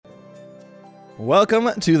Welcome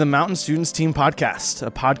to the Mountain Students Team Podcast, a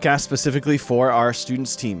podcast specifically for our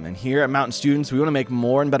students team. And here at Mountain Students, we want to make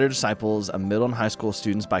more and better disciples of middle and high school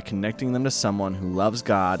students by connecting them to someone who loves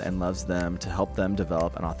God and loves them to help them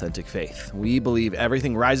develop an authentic faith. We believe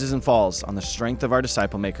everything rises and falls on the strength of our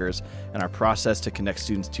disciple makers and our process to connect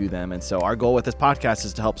students to them. And so our goal with this podcast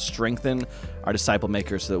is to help strengthen our disciple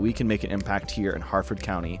makers so that we can make an impact here in Harford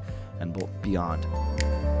County and beyond.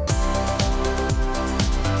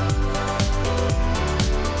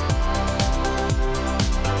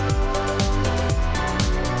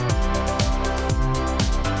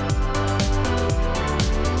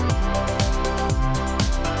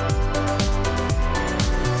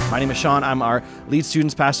 My name is Sean. I'm our lead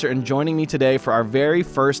students pastor, and joining me today for our very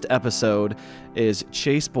first episode is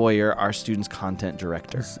Chase Boyer, our students content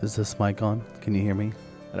director. Is this mic on? Can you hear me?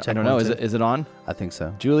 I don't know. Is it on? I think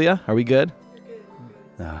so. Julia, are we good?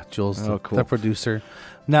 Jules, cool. The producer.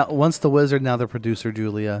 Now, once the wizard, now the producer,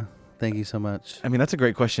 Julia. Thank you so much. I mean, that's a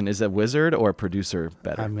great question. Is a wizard or a producer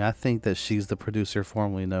better? I mean, I think that she's the producer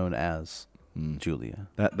formerly known as Julia.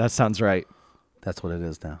 That sounds right. That's what it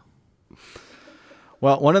is now.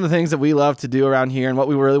 Well, one of the things that we love to do around here and what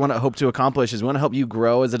we really want to hope to accomplish is we want to help you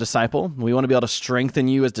grow as a disciple. We want to be able to strengthen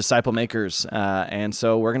you as disciple makers. And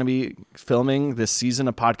so we're going to be filming this season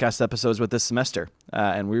of podcast episodes with this semester.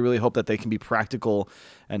 And we really hope that they can be practical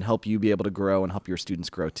and help you be able to grow and help your students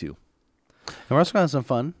grow too. And we're also going to have some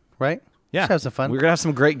fun, right? Yeah. Let's have some fun. We're going to have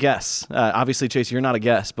some great guests. Obviously, Chase, you're not a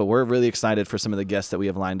guest, but we're really excited for some of the guests that we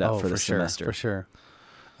have lined up for this semester. For sure.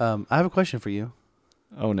 I have a question for you.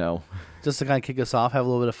 Oh, no. Just to kind of kick us off, have a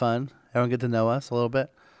little bit of fun. Everyone get to know us a little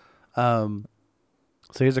bit. So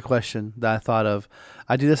here's a question that I thought of.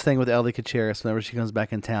 I do this thing with Ellie Kacharis whenever she comes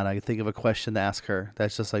back in town. I think of a question to ask her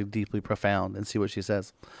that's just like deeply profound and see what she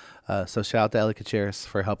says. So shout out to Ellie Kacharis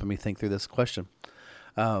for helping me think through this question.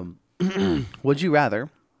 Would you rather?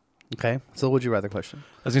 Okay, so would you rather question.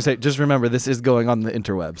 I was going to say, just remember, this is going on the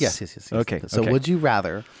interwebs. Yes. Okay. So would you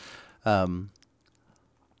rather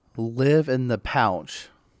live in the pouch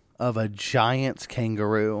of a giant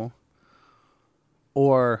kangaroo,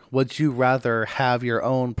 or would you rather have your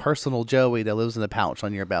own personal Joey that lives in the pouch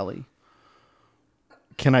on your belly?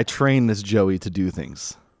 Can I train this Joey to do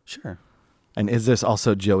things? Sure. And is this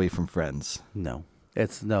also Joey from Friends? No.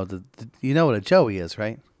 You know what a Joey is,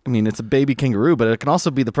 right? I mean, it's a baby kangaroo, but it can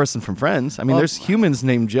also be the person from Friends. I mean, there's humans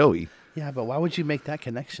named Joey. Yeah, but why would you make that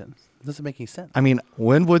connection? It doesn't make any sense. I mean,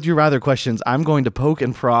 when would you rather questions, I'm going to poke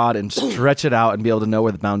and prod and stretch it out and be able to know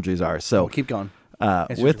where the boundaries are. So keep going.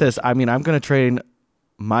 With this, I mean, I'm going to train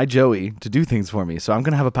my Joey to do things for me. So I'm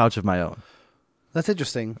going to have a pouch of my own. That's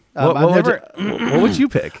interesting. What would you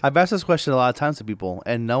pick? I've asked this question a lot of times to people,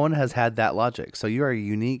 and no one has had that logic. So you are a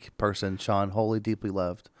unique person, Sean, wholly, deeply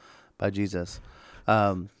loved by Jesus.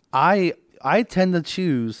 I tend to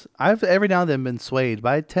choose, I've every now and then been swayed,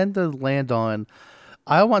 but I tend to land on,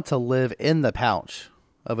 I want to live in the pouch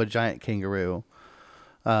of a giant kangaroo.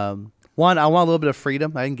 One, I want a little bit of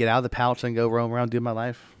freedom. I can get out of the pouch and go roam around, do my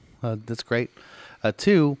life. That's great.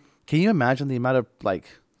 Two, can you imagine the amount of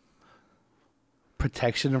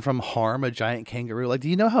protection from harm a giant kangaroo? Like, do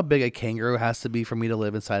you know how big a kangaroo has to be for me to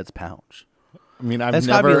live inside its pouch? I mean, I've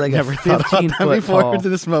never thought about that before to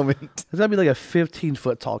this moment. It's got to be like a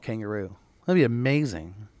 15-foot tall kangaroo. That'd be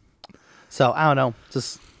amazing. So, I don't know.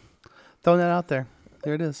 Just throwing that out there.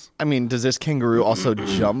 There it is. I mean, does this kangaroo also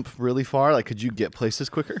jump really far? Like, could you get places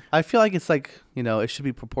quicker? I feel like it's like, it should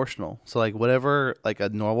be proportional. So, like, whatever, like, a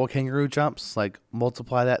normal kangaroo jumps, like,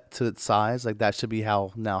 multiply that to its size. Like, that should be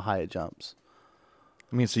how high it jumps.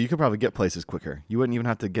 I mean, so you could probably get places quicker. You wouldn't even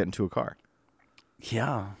have to get into a car.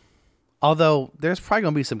 Yeah. Although, there's probably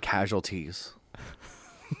going to be some casualties.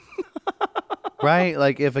 Right?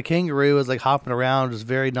 Like, if a kangaroo is, like, hopping around, just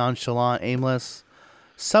very nonchalant, aimless,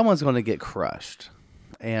 someone's going to get crushed.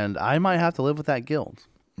 And I might have to live with that guilt.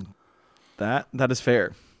 That is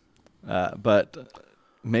fair. But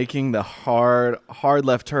making the hard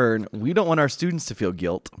left turn, we don't want our students to feel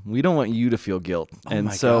guilt. We don't want you to feel guilt.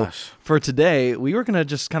 For today, we were going to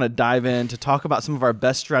just kind of dive in to talk about some of our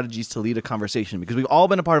best strategies to lead a conversation, because we've all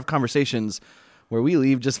been a part of conversations where we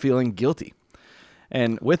leave just feeling guilty.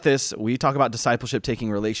 And with this, we talk about discipleship taking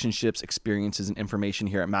relationships, experiences, and information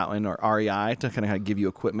here at Mountain or REI to kind of give you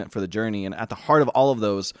equipment for the journey. And at the heart of all of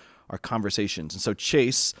those are conversations. And so,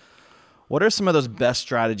 Chase, what are some of those best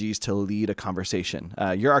strategies to lead a conversation?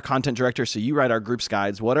 You're our content director, so you write our groups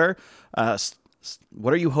guides. What are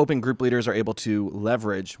you hoping group leaders are able to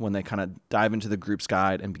leverage when they kind of dive into the groups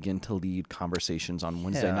guide and begin to lead conversations on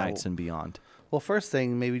Wednesday nights and beyond? Well, first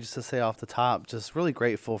thing, maybe just to say off the top, just really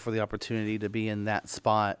grateful for the opportunity to be in that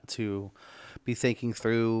spot to be thinking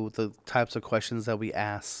through the types of questions that we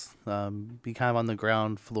ask, be kind of on the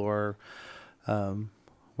ground floor,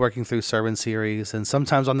 working through sermon series, and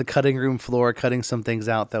sometimes on the cutting room floor, cutting some things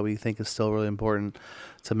out that we think is still really important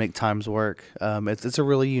to make times work. It's a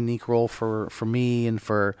really unique role for me and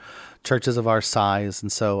for churches of our size,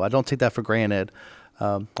 and so I don't take that for granted.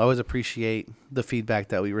 I always appreciate the feedback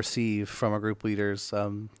that we receive from our group leaders.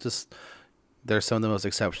 They're some of the most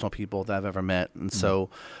exceptional people that I've ever met. And so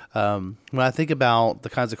when I think about the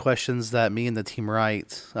kinds of questions that me and the team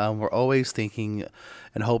write, we're always thinking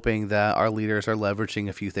and hoping that our leaders are leveraging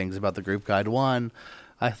a few things about the group guide. One,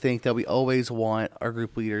 I think that we always want our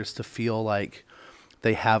group leaders to feel like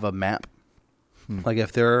they have a map. Like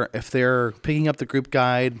if they're picking up the group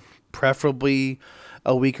guide, preferably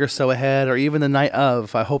a week or so ahead, or even the night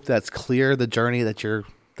of, I hope that's clear, the journey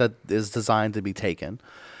that is designed to be taken.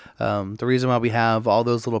 The reason why we have all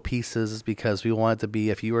those little pieces is because we want it to be,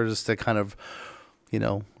 if you were just to kind of,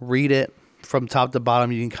 read it from top to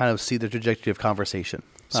bottom, you can kind of see the trajectory of conversation.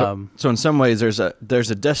 So in some ways, there's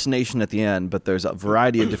a destination at the end, but there's a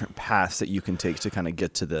variety of different paths that you can take to kind of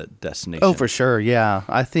get to the destination. Oh, for sure, yeah.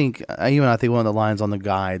 I think one of the lines on the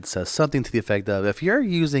guide says something to the effect of, if you're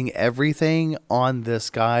using everything on this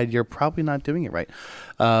guide, you're probably not doing it right.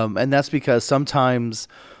 And that's because sometimes,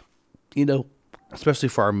 especially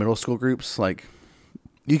for our middle school groups, like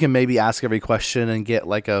you can maybe ask every question and get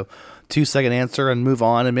like a 2-second answer and move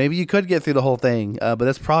on. And maybe you could get through the whole thing, but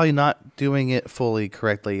that's probably not doing it fully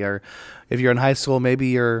correctly. Or if you're in high school, maybe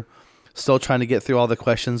you're still trying to get through all the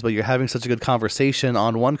questions, but you're having such a good conversation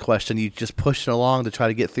on one question, you just push it along to try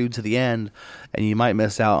to get through to the end, and you might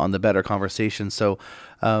miss out on the better conversation. So,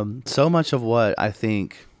 so much of what I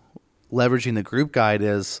think leveraging the group guide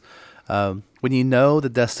is, when you know the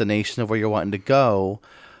destination of where you're wanting to go,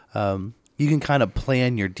 you can kind of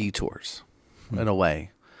plan your detours in a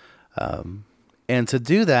way. And to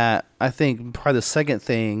do that, I think probably the second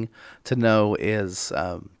thing to know is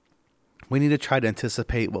we need to try to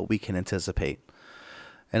anticipate what we can anticipate.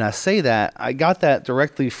 And I say that, I got that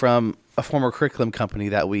directly from a former curriculum company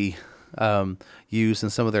that we use in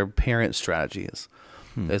some of their parent strategies.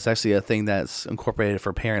 It's actually a thing that's incorporated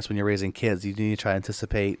for parents when you're raising kids. You need to try to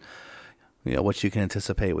anticipate what you can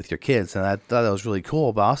anticipate with your kids. And I thought that was really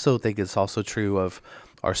cool, but I also think it's also true of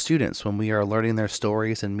our students when we are learning their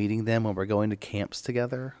stories and meeting them, when we're going to camps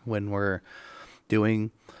together, when we're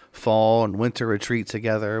doing fall and winter retreat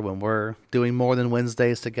together, when we're doing more than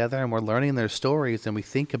Wednesdays together and we're learning their stories and we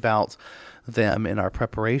think about them in our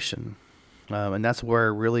preparation. And that's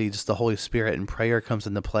where really just the Holy Spirit and prayer comes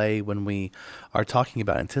into play when we are talking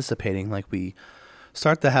about anticipating, like we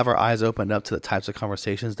start to have our eyes opened up to the types of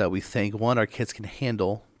conversations that we think, one, our kids can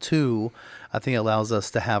handle. Two, I think it allows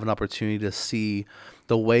us to have an opportunity to see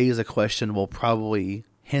the ways a question will probably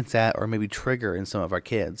hint at or maybe trigger in some of our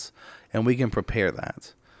kids, and we can prepare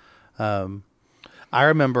that. I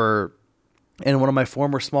remember in one of my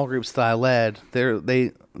former small groups that I led,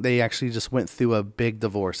 they actually just went through a big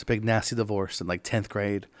nasty divorce in like 10th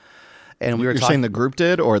grade. And we were saying the group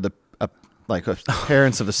did, or the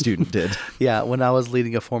parents of the student did? Yeah, when I was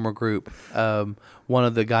leading a former group, one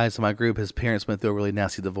of the guys in my group, his parents went through a really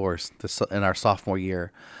nasty divorce in our sophomore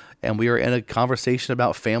year. And we were in a conversation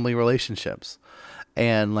about family relationships.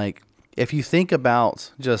 And like, if you think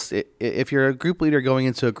about just, if you're a group leader going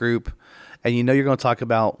into a group and you're going to talk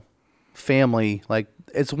about family, like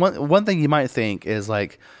it's one thing you might think is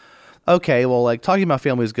like, okay, well, like talking about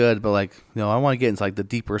family is good, but like, I want to get into like the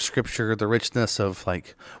deeper scripture, the richness of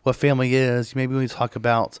like what family is. Maybe when you talk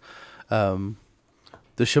about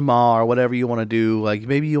the Shema or whatever you want to do, like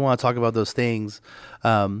maybe you want to talk about those things.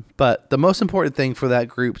 But the most important thing for that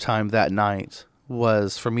group time that night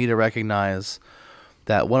was for me to recognize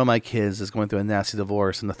that one of my kids is going through a nasty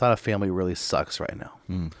divorce, and the thought of family really sucks right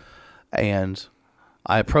now. And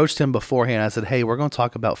I approached him beforehand. I said, hey, we're going to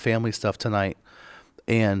talk about family stuff tonight.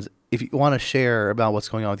 And if you want to share about what's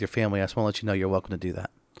going on with your family, I just want to let you know you're welcome to do that.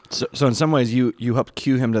 So in some ways, you helped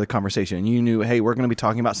cue him to the conversation, and you knew, hey, we're going to be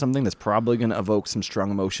talking about something that's probably going to evoke some strong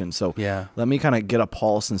emotion. So let me kind of get a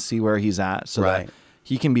pulse and see where he's at so that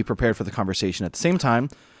he can be prepared for the conversation. At the same time,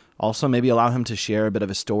 also maybe allow him to share a bit of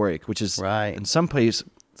a story, which is in some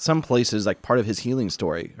places like part of his healing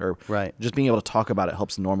story, or just being able to talk about it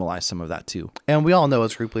helps normalize some of that too. And we all know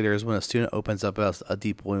as group leaders, when a student opens up a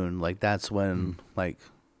deep wound, like that's when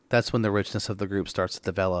that's when the richness of the group starts to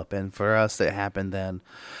develop. And for us, it happened then.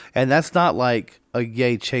 And that's not like a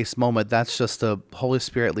yay chase moment. That's just the Holy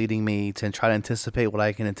Spirit leading me to try to anticipate what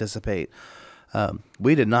I can anticipate.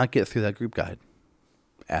 We did not get through that group guide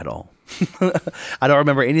at all. I don't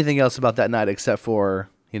remember anything else about that night except for,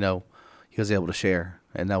 he was able to share.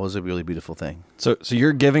 And that was a really beautiful thing. So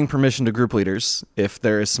you're giving permission to group leaders if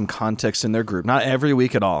there is some context in their group, not every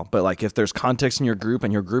week at all, but like if there's context in your group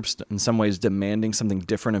and your group's in some ways demanding something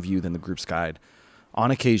different of you than the group's guide,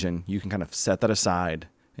 on occasion, you can kind of set that aside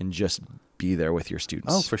and just be there with your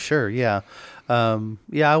students. Oh, for sure. Yeah.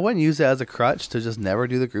 I wouldn't use it as a crutch to just never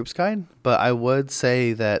do the group's guide, but I would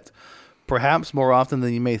say that perhaps more often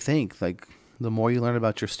than you may think, like the more you learn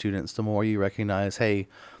about your students, the more you recognize, hey,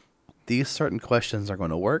 these certain questions are going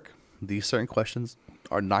to work. These certain questions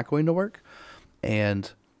are not going to work.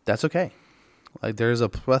 And that's okay. Like there's a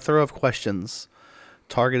plethora of questions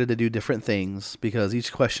targeted to do different things because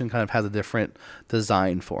each question kind of has a different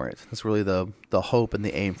design for it. That's really the hope and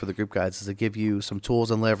the aim for the group guides, is to give you some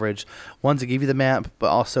tools and leverage. One, to give you the map, but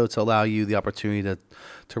also to allow you the opportunity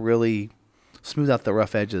to really smooth out the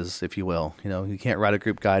rough edges, if you will. You can't write a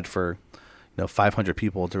group guide for 500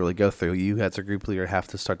 people to really go through. You as a group leader have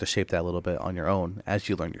to start to shape that a little bit on your own as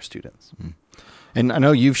you learn your students. Mm. And I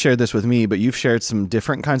know you've shared this with me, but you've shared some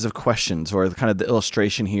different kinds of questions, or kind of the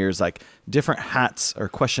illustration here is like different hats or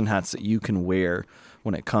question hats that you can wear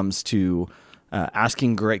when it comes to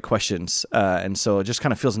asking great questions. And so it just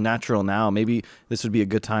kind of feels natural now. Maybe this would be a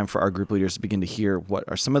good time for our group leaders to begin to hear what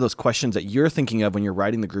are some of those questions that you're thinking of when you're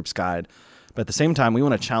writing the group's guide. But at the same time, we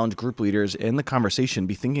want to challenge group leaders in the conversation,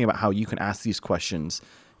 be thinking about how you can ask these questions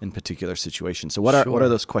in particular situations. So what are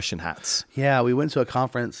those question hats? Yeah, we went to a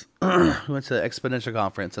conference. We went to the Exponential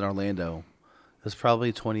Conference in Orlando. It was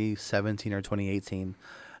probably 2017 or 2018.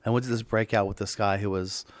 I went to this breakout with this guy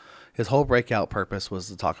his whole breakout purpose was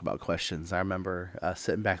to talk about questions. I remember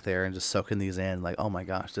sitting back there and just soaking these in like, oh my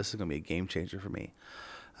gosh, this is going to be a game changer for me.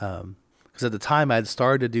 Because at the time I had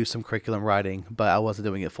started to do some curriculum writing, but I wasn't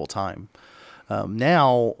doing it full time.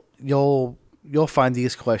 Now you'll find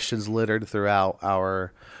these questions littered throughout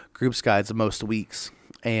our groups guides most weeks.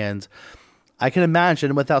 And I can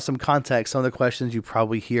imagine without some context, some of the questions you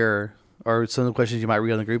probably hear or some of the questions you might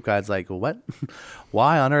read on the group guides, like, what?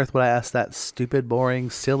 Why on earth would I ask that stupid,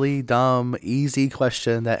 boring, silly, dumb, easy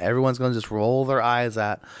question that everyone's going to just roll their eyes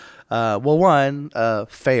at?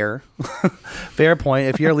 Fair. Fair point.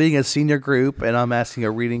 If you're leading a senior group and I'm asking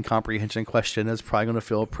a reading comprehension question, it's probably going to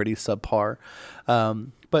feel pretty subpar.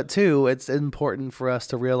 But two, it's important for us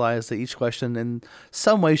to realize that each question in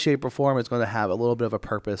some way, shape, or form is going to have a little bit of a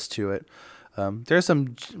purpose to it.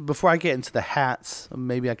 Before I get into the hats,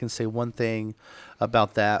 maybe I can say one thing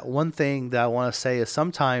about that. One thing that I want to say is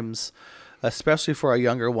sometimes, especially for our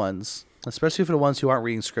younger ones, especially for the ones who aren't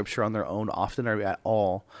reading scripture on their own often or at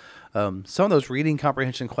all, some of those reading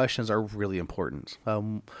comprehension questions are really important.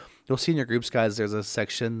 You'll see in your groups, guys, there's a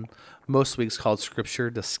section most weeks called Scripture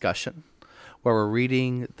Discussion, where we're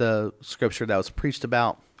reading the scripture that was preached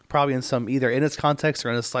about, probably in some either in its context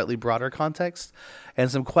or in a slightly broader context,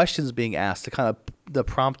 and some questions being asked to kind of to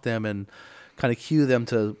prompt them and kind of cue them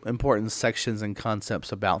to important sections and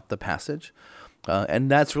concepts about the passage.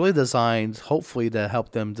 And that's really designed, hopefully, to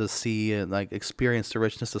help them to see and experience the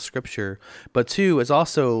richness of Scripture. But two, it's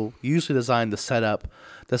also usually designed to set up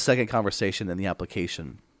the second conversation and the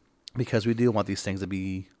application, because we do want these things to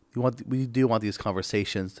be. We do want these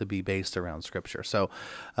conversations to be based around Scripture. So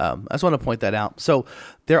I just want to point that out. So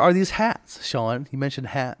there are these hats, Sean. You mentioned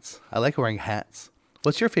hats. I like wearing hats.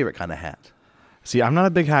 What's your favorite kind of hat? See, I'm not a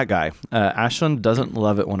big hat guy. Ashlyn doesn't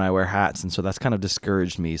love it when I wear hats, and so that's kind of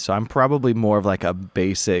discouraged me. So I'm probably more of like a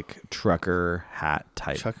basic trucker hat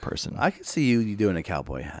type person. I can see you doing a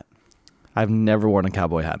cowboy hat. I've never worn a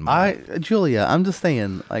cowboy hat in my life. Julia, I'm just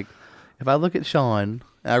saying, if I look at Sean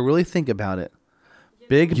and I really think about it,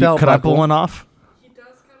 big belt buckle. Could I pull one off? He does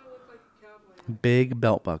kind of look like a cowboy. Big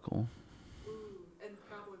belt buckle. Ooh, and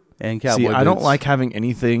cowboy boots. And cowboy boots. I don't like having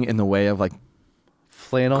anything in the way of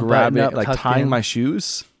flannel, grabbing, tying my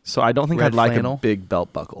shoes. So I don't think I'd like a big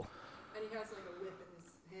belt buckle. And he has a whip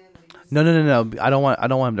in his hand. That he No. I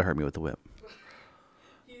don't want him to hurt me with the whip.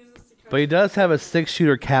 But he does have a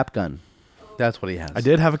 6-shooter cap gun. That's what he has. I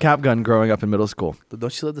did have a cap gun growing up in middle school.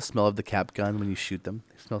 Don't you love the smell of the cap gun when you shoot them?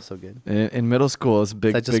 It smells so good. In middle school, it's a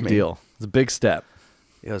big deal. It's a big step.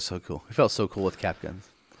 It was so cool. It felt so cool with cap guns.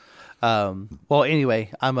 Well,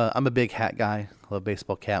 anyway, I'm a big hat guy. I love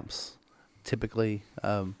baseball caps. Typically,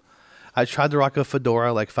 I tried to rock a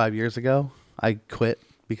fedora 5 years ago. I quit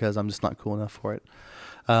because I'm just not cool enough for it.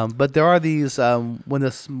 But there are these, when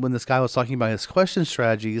this guy was talking about his question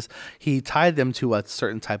strategies, he tied them to a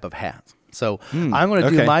certain type of hat. So I'm going to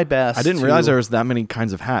do my best. I didn't realize there was that many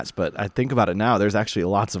kinds of hats, but I think about it now. There's actually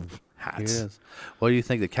lots of hats. It is. What do you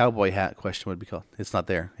think the cowboy hat question would be called? It's not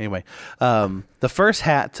there. Anyway, the first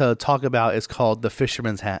hat to talk about is called the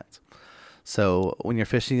fisherman's hat. So when you're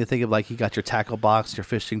fishing, you think of like you got your tackle box, your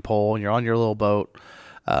fishing pole, and you're on your little boat,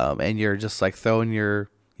 and you're just like throwing you're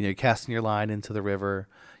casting your line into the river.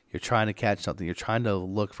 You're trying to catch something. You're trying to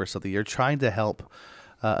look for something. You're trying to help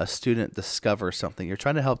a student discover something. You're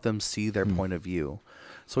trying to help them see their point of view.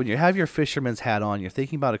 So when you have your fisherman's hat on, you're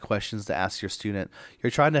thinking about questions to ask your student.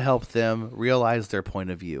 You're trying to help them realize their point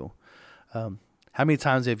of view. How many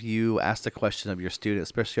times have you asked a question of your student,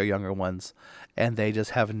 especially our younger ones, and they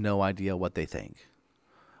just have no idea what they think?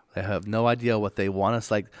 They have no idea what they want.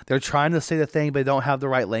 It's like they're trying to say the thing, but they don't have the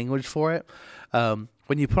right language for it.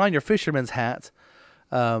 When you put on your fisherman's hat,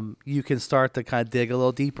 you can start to kind of dig a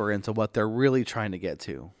little deeper into what they're really trying to get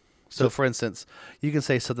to. So, for instance, you can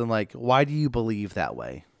say something like, why do you believe that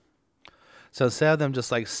way? So instead of them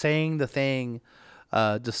just like saying the thing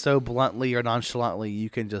just so bluntly or nonchalantly, you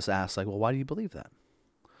can just ask like, well, why do you believe that?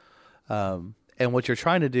 And what you're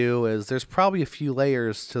trying to do is there's probably a few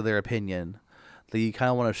layers to their opinion that you kind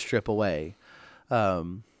of want to strip away.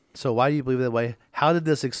 So why do you believe that way? How did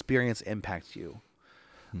this experience impact you?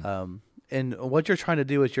 And what you're trying to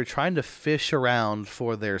do is you're trying to fish around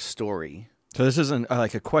for their story. So this isn't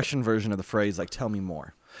like a question version of the phrase, like, tell me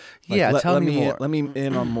more. Like, Yeah, tell me more. Let me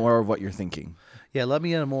in on more of what you're thinking. Yeah, let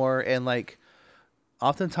me in more. And like,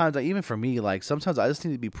 oftentimes, like, even for me, like sometimes I just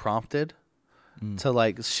need to be prompted to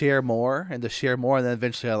like share more and to share more. And then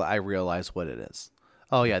eventually I realize what it is.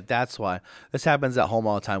 Oh yeah, that's why. This happens at home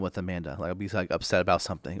all the time with Amanda. Like I'll be like upset about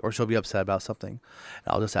something, or she'll be upset about something. And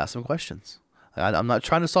I'll just ask some questions. I'm not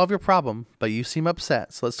trying to solve your problem, but you seem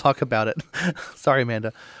upset, so let's talk about it. Sorry,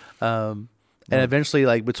 Amanda. And eventually,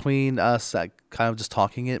 like between us, like, kind of just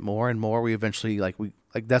talking it more and more, we eventually like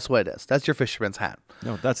that's what it is. That's your fisherman's hat.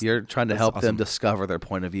 No, you're trying to help awesome. them discover their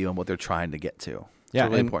point of view and what they're trying to get to. Yeah, It's a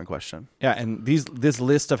really and- important question. Yeah, and this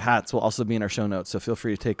list of hats will also be in our show notes, so feel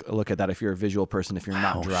free to take a look at that if you're a visual person, if you're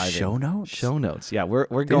not driving. show notes? Show notes. Yeah, we're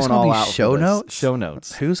There's going gonna all be out. for show this. notes? Show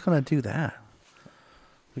notes. Who's gonna do that?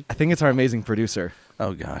 I think it's our amazing producer.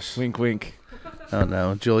 Oh gosh. Wink, wink. Oh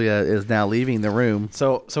no, Julia is now leaving the room.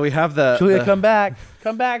 So we have the Julia, come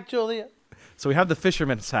back, Julia. So we have the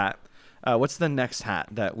fisherman's hat. What's the next hat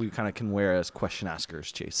that we kind of can wear as question askers,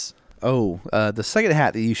 Chase? Oh, the second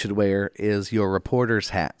hat that you should wear is your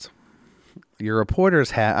reporter's hat. Your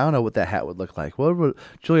reporter's hat. I don't know what that hat would look like.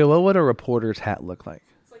 Julia? What would a reporter's hat look like?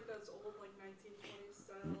 It's like those old, like 1920s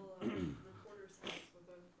style reporter's hats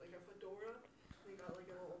with a fedora. They got like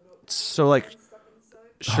a little notepad So like stuck inside.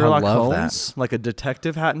 Sherlock love Holmes, like a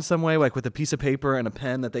detective hat in some way, like with a piece of paper and a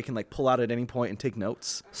pen that they can like pull out at any point and take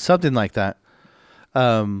notes. Something like that.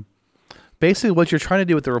 Basically, what you're trying to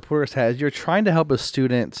do with the reporter's hat is you're trying to help a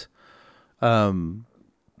student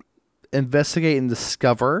investigate and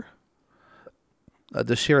discover,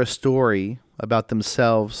 to share a story about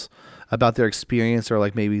themselves, about their experience, or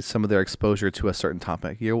like maybe some of their exposure to a certain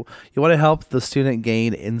topic. You want to help the student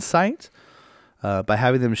gain insight by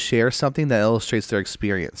having them share something that illustrates their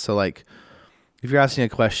experience. So like, if you're asking a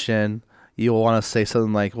question, you'll want to say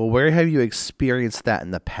something like, well, where have you experienced that in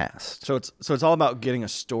the past? So it's all about getting a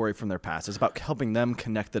story from their past. It's about helping them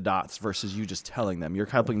connect the dots versus you just telling them. You're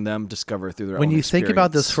helping them discover through their own When you experience. think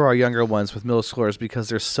about this for our younger ones with middle schoolers, because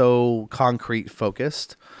they're so concrete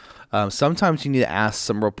focused, sometimes you need to ask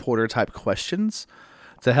some reporter type questions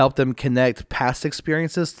to help them connect past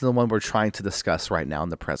experiences to the one we're trying to discuss right now in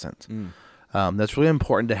the present. That's really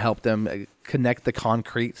important to help them connect the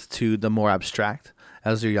concrete to the more abstract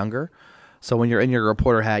as they're younger. So when you're in your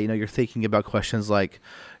reporter hat, you're thinking about questions like,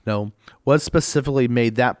 what specifically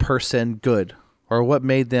made that person good, or what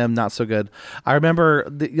made them not so good? I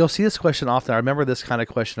remember you'll see this question often. I remember this kind of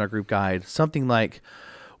question in our group guide, something like,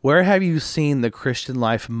 where have you seen the Christian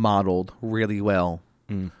life modeled really well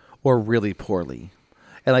or really poorly?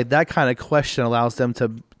 And like that kind of question allows them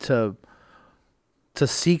to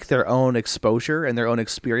seek their own exposure and their own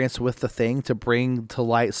experience with the thing to bring to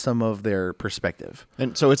light some of their perspective.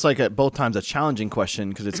 And so it's like at both times a challenging question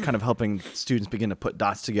because it's kind of helping students begin to put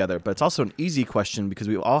dots together, but it's also an easy question because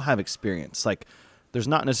we all have experience. Like there's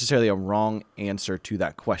not necessarily a wrong answer to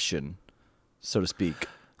that question, so to speak.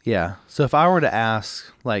 Yeah. So if I were to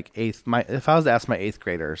ask if I was to ask my 8th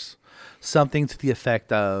graders something to the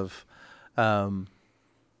effect of,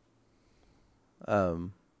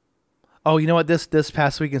 oh, you know what? This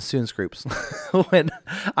past week in students groups, when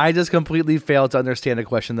I just completely failed to understand a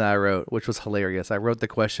question that I wrote, which was hilarious. I wrote the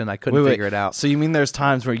question, I couldn't figure it out. So you mean there's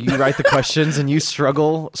times where you write the questions and you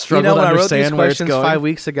struggle to when I wrote these understand where it's questions going? 5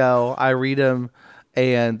 weeks ago, I read them,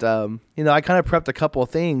 and I kind of prepped a couple of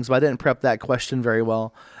things, but I didn't prep that question very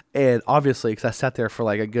well. And obviously, because I sat there for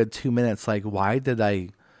like a good 2 minutes, like, why did I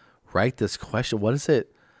write this question? What is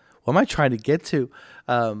it? What am I trying to get to?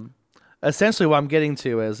 essentially what I'm getting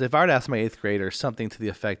to is if I were to ask my 8th grader something to the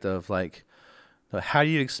effect of like, how do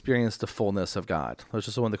you experience the fullness of God? Which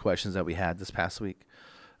is one of the questions that we had this past week.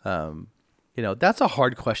 That's a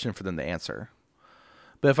hard question for them to answer.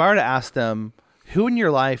 But if I were to ask them, who in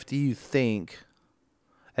your life do you think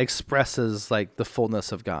expresses like the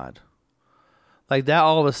fullness of God? Like that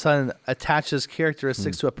all of a sudden attaches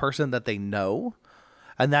characteristics to a person that they know,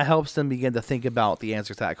 and that helps them begin to think about the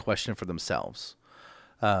answer to that question for themselves.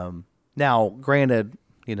 Now, granted,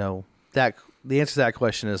 that the answer to that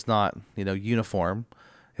question is not, uniform.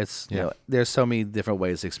 It's, there's so many different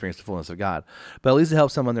ways to experience the fullness of God, but at least it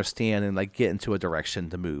helps them understand and like get into a direction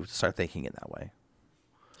to move, to start thinking in that way.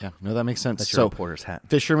 Yeah, no, that makes sense. That's your reporter's hat.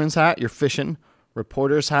 Fisherman's hat, you're fishing.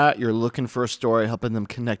 Reporter's hat, you're looking for a story, helping them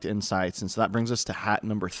connect insights. And so that brings us to hat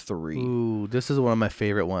number 3. Ooh, this is one of my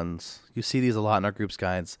favorite ones. You see these a lot in our group's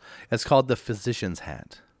guides. It's called the physician's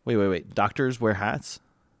hat. Wait. Doctors wear hats?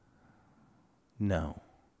 No.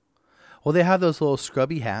 Well, they have those little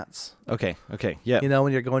scrubby hats. Okay, yeah.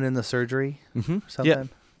 When you're going into surgery or something?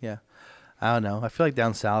 Yeah. I don't know. I feel like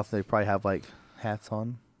down south they probably have like hats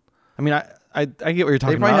on. I mean, I get what you're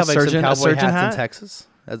talking they probably about. Have like surgeon, some cowboy surgean hats hat? in Texas.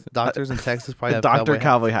 As doctors in Texas probably have Doctor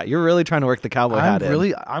cowboy hat. You're really trying to work the cowboy hat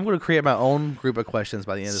in. I'm going to create my own group of questions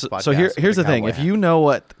by the end of this podcast. So here's the thing. If hat. you know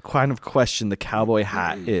what kind of question the cowboy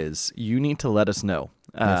hat is, you need to let us know.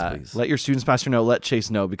 Yes, please. Let your students pastor know. Let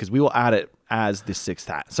Chase know, because we will add it as the 6th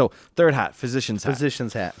hat. So 3rd hat, physician's hat.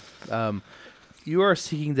 Physician's hat. You are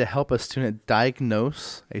seeking to help a student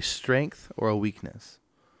diagnose a strength or a weakness.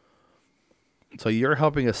 So you're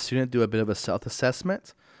helping a student do a bit of a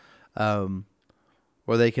self-assessment,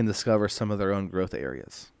 where they can discover some of their own growth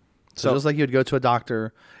areas. So just like you would go to a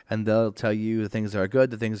doctor and they'll tell you the things that are good,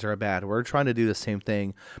 the things that are bad. We're trying to do the same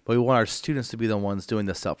thing, but we want our students to be the ones doing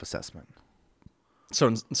the self-assessment. So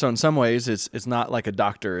in some ways, it's not like a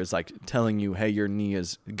doctor is like telling you, hey, your knee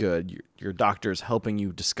is good. Your doctor is helping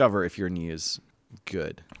you discover if your knee is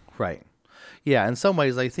good. Right. Yeah, in some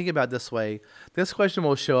ways, like think about it this way. This question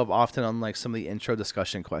will show up often on like some of the intro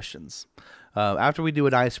discussion questions. After we do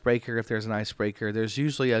an icebreaker, if there's an icebreaker, there's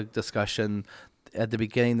usually a discussion at the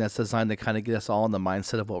beginning that's designed to kind of get us all in the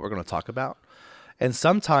mindset of what we're going to talk about. And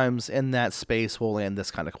sometimes in that space, we'll land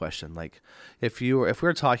this kind of question. Like if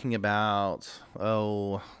we're talking about,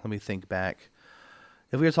 let me think back.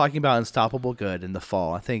 If we were talking about unstoppable good in the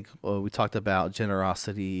fall, I think we talked about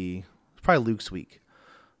generosity, probably Luke's week.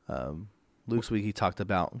 Luke's week, he talked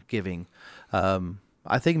about giving.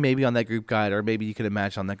 I think maybe on that group guide, or maybe you could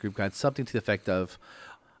imagine on that group guide, something to the effect of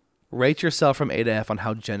rate yourself from A to F on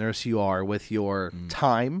how generous you are with your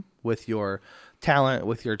time, with your talent,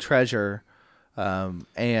 with your treasure.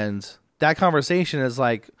 And that conversation is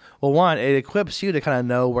like, well, one, it equips you to kind of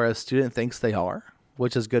know where a student thinks they are,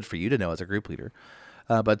 which is good for you to know as a group leader.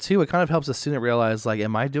 But two, it kind of helps a student realize, like,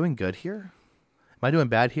 am I doing good here? Am I doing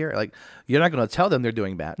bad here? Like, you're not going to tell them they're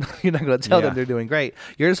doing bad. You're not going to tell them they're doing great.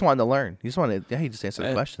 You're just wanting to learn. You just want to, you just answer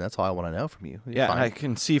the question. That's all I want to know from you. You're fine. I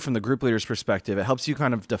can see from the group leader's perspective, it helps you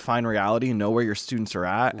kind of define reality and know where your students are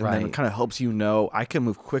at. And then it kind of helps you know, I can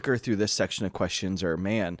move quicker through this section of questions, or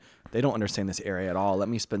man, they don't understand this area at all. Let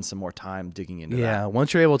me spend some more time digging into that. Yeah,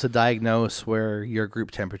 once you're able to diagnose where your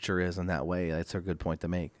group temperature is in that way, that's a good point to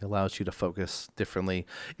make. It allows you to focus differently.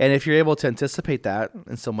 And if you're able to anticipate that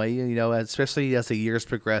in some way, you know, especially as the years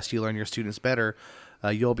progress, you learn your students better,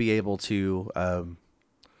 you'll be able to kind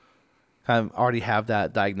of already have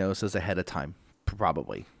that diagnosis ahead of time,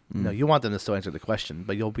 probably. You know, you want them to still answer the question,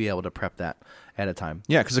 but you'll be able to prep that at a time.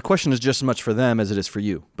 Yeah, because the question is just as much for them as it is for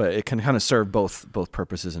you, but it can kind of serve both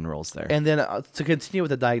purposes and roles there. And then to continue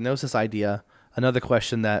with the diagnosis idea, another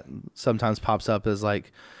question that sometimes pops up is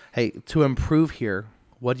like, hey, to improve here,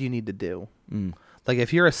 what do you need to do? Like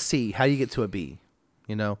if you're a C, how do you get to a B?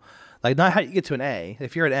 You know, like not how you get to an A.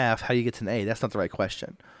 If you're an F, how do you get to an A? That's not the right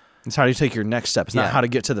question. It's how do you take your next step. It's not how to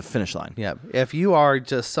get to the finish line. Yeah. If you are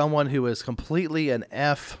just someone who is completely an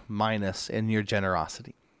F minus in your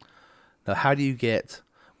generosity, now how do you get,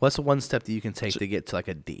 what's one step that you can take to get to like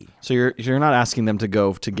a D? So you're not asking them to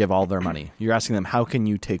go to give all their money. You're asking them, how can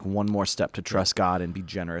you take one more step to trust God and be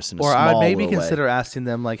generous in a small Or I'd maybe little consider way. asking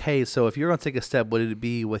them like, hey, so if you're going to take a step, would it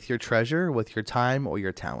be with your treasure, with your time, or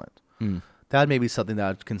your talent? That may be something that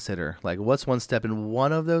I'd consider. Like, what's one step in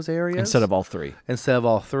one of those areas? Instead of all three. And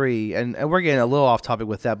we're getting a little off topic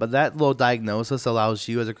with that, but that little diagnosis allows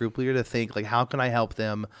you as a group leader to think, like, how can I help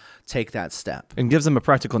them take that step? And gives them a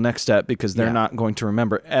practical next step, because they're not going to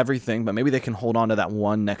remember everything, but maybe they can hold on to that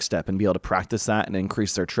one next step and be able to practice that and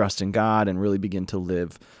increase their trust in God and really begin to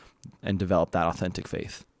live and develop that authentic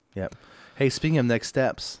faith. Yep. Hey, speaking of next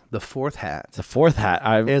steps, the fourth hat. The fourth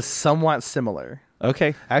hat is somewhat similar.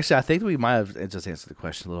 Okay. Actually, I think we might have just answered the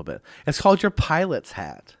question a little bit. It's called your pilot's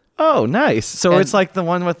hat. Oh, nice. So And- it's like the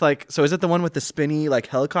one with so is it the one with the spinny like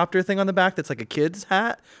helicopter thing on the back that's like a kid's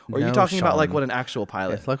hat? Or are you No, talking about like Sean. what an actual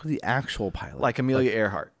pilot? It's like the actual pilot. Like Amelia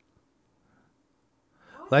Earhart.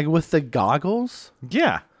 Like with the goggles?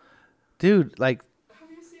 Yeah. Dude, like, Have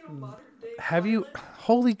you seen a modern day? have you...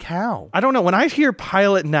 Holy cow. I don't know. When I hear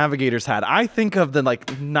pilot navigator's hat, I think of the like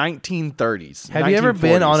 1930s. Have you ever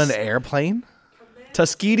been on an 1940s. airplane?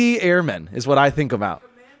 Tuskegee Airmen is what I think about.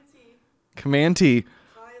 Command T, Command T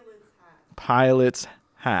pilot's hat, pilot's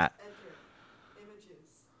hat. enter, images.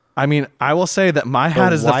 I mean, I will say that my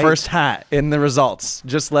hat is the white- first hat in the results.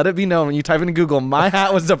 Just let it be known when you type into Google, my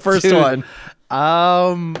hat was the first Dude. one.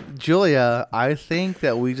 Julia, I think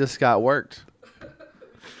that we just got worked.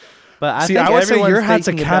 But I See, think I would say your everyone's hat's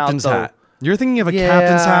a thinking about captain's the- hat. You're thinking of a Yeah,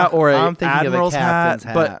 captain's hat or I'm a thinking of a admiral's captain's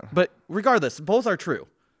hat, hat. but regardless, both are true.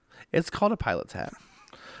 It's called a pilot's hat.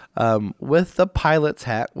 With the pilot's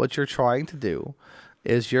hat, what you're trying to do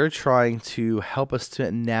is you're trying to help us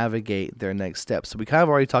to navigate their next steps. So we kind of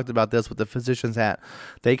already talked about this with the physician's hat.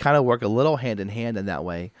 They kind of work a little hand in hand in that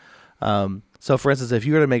way. So for instance, if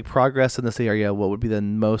you were to make progress in this area, what would be the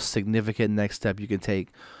most significant next step you can take?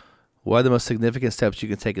 What are the most significant steps you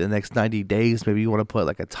can take in the next 90 days? Maybe you want to put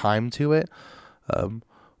like a time to it.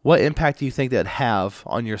 What impact do you think that'd have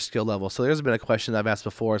on your skill level? So there's been a question that I've asked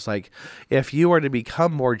before. It's like, if you were to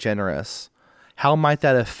become more generous, how might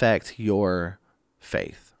that affect your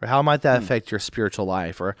faith? Or how might that affect your spiritual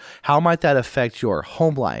life? Or how might that affect your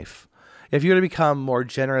home life? If you were to become more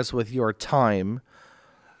generous with your time,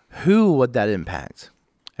 who would that impact?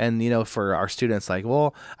 And, for our students, like,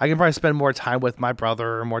 well, I can probably spend more time with my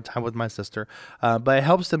brother or more time with my sister. But it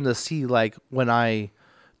helps them to see, like, when I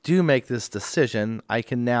do make this decision, I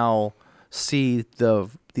can now see the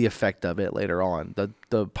effect of it later on.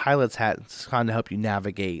 The pilot's hat is kind of help you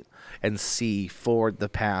navigate and see forward the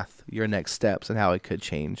path, your next steps, and how it could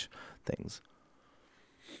change things.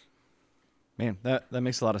 Man, that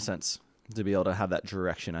makes a lot of sense to be able to have that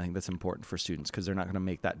direction. I think that's important for students because they're not going to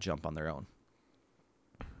make that jump on their own.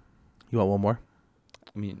 You want one more?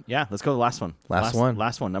 I mean, yeah, let's go to the last one. Last one.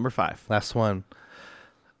 Last one, number 5. Last one.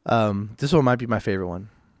 This one might be my favorite one,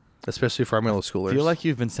 especially for our middle schoolers. I feel like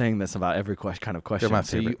you've been saying this about every kind of question. They're my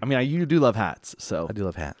So favorite. you do love hats, so. I do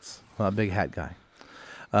love hats. I'm a big hat guy.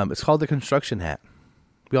 It's called the construction hat.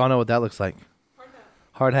 We all know what that looks like.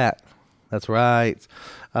 Hard hat. That's right.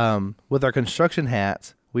 With our construction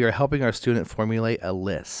hat, we are helping our student formulate a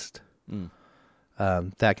list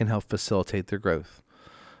that can help facilitate their growth.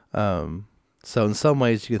 So in some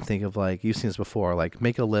ways you can think of, like, you've seen this before, like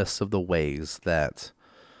make a list of the ways that,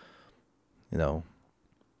 no,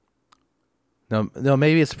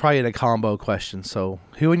 maybe it's probably in a combo question. So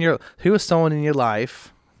who is someone in your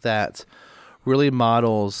life that really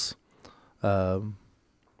models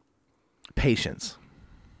patience?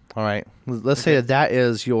 All right. Let's say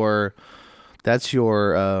that's your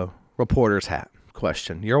reporter's hat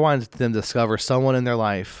question. You're wanting them to discover someone in their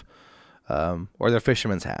life, or their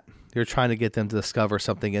fisherman's hat. You're trying to get them to discover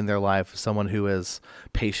something in their life, someone who is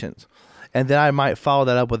patient. And then I might follow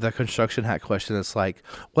that up with a construction hat question. It's like,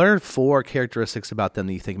 what are 4 characteristics about them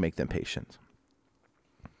that you think make them patient?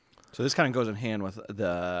 So this kind of goes in hand with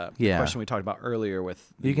the Yeah. question we talked about earlier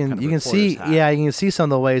with You the can kind of you can see reporter's hat. you can see some of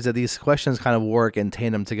the ways that these questions kind of work and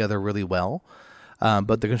tandem together really well.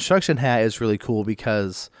 But the construction hat is really cool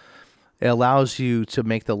because it allows you to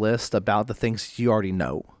make the list about the things you already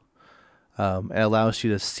know. It allows you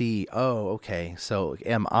to see, okay, so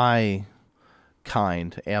am I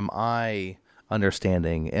kind? Am I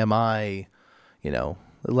understanding? Am I,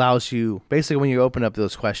 allows you, basically when you open up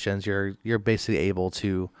those questions, you're basically able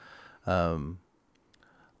to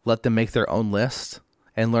let them make their own list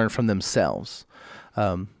and learn from themselves.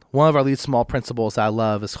 One of our lead small principles I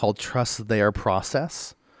love is called trust their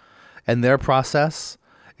process. And their process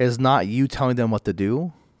is not you telling them what to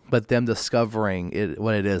do, but them discovering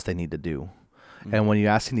what it is they need to do. Mm-hmm. And when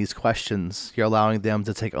you're asking these questions, you're allowing them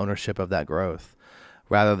to take ownership of that growth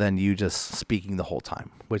rather than you just speaking the whole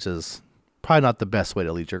time, which is probably not the best way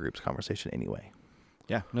to lead your group's conversation anyway.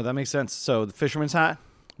 Yeah, no, that makes sense. So the fisherman's hat,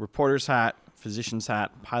 reporter's hat, physician's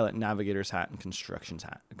hat, pilot navigator's hat, and construction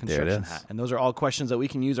hat. And those are all questions that we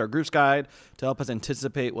can use our group's guide to help us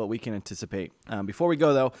anticipate what we can anticipate. Before we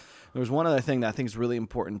go, though, there's one other thing that I think is really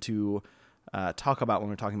important to talk about when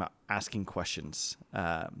we're talking about asking questions,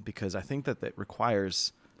 because I think that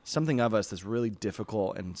requires something of us that's really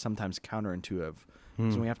difficult and sometimes counterintuitive. So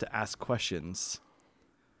when we have to ask questions,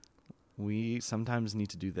 we sometimes need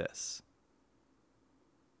to do this.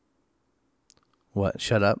 What?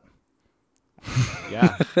 Shut up?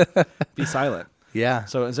 Yeah. Be silent. Yeah.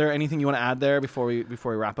 So is there anything you want to add there before we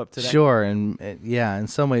wrap up today? Sure. And yeah, in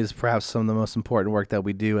some ways, perhaps some of the most important work that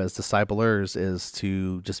we do as disciplers is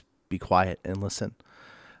to just be quiet and listen.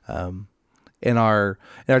 In our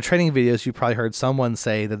training videos, you probably heard someone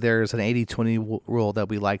say that there's an 80-20 rule that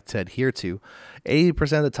we like to adhere to.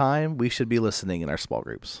 80% of the time, we should be listening in our small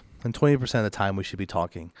groups. And 20% of the time, we should be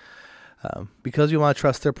talking. Because we want to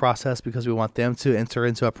trust their process, because we want them to enter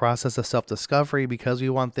into a process of self-discovery, because we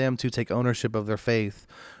want them to take ownership of their faith,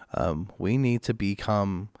 we need to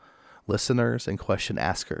become listeners and question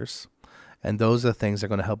askers. And those are the things that are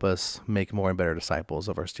going to help us make more and better disciples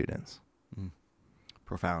of our students.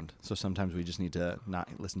 Profound. So sometimes we just need to not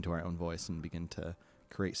listen to our own voice and begin to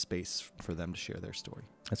create space for them to share their story.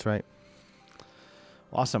 That's right.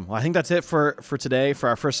 Awesome. Well, I think that's it for today, for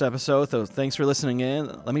our first episode. So thanks for listening in.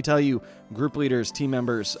 Let me tell you, group leaders, team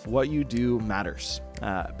members, what you do matters.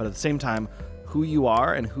 But at the same time, who you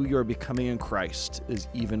are and who you're becoming in Christ is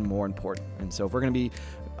even more important. And so if we're going to be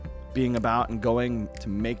being about and going to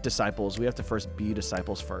make disciples, we have to first be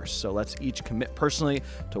disciples first. So let's each commit personally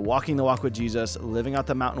to walking the walk with Jesus, living out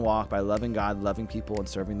the mountain walk by loving God, loving people, and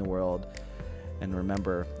serving the world. And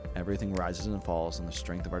remember, everything rises and falls on the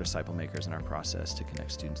strength of our disciple makers in our process to connect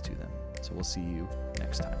students to them. So we'll see you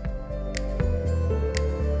next time.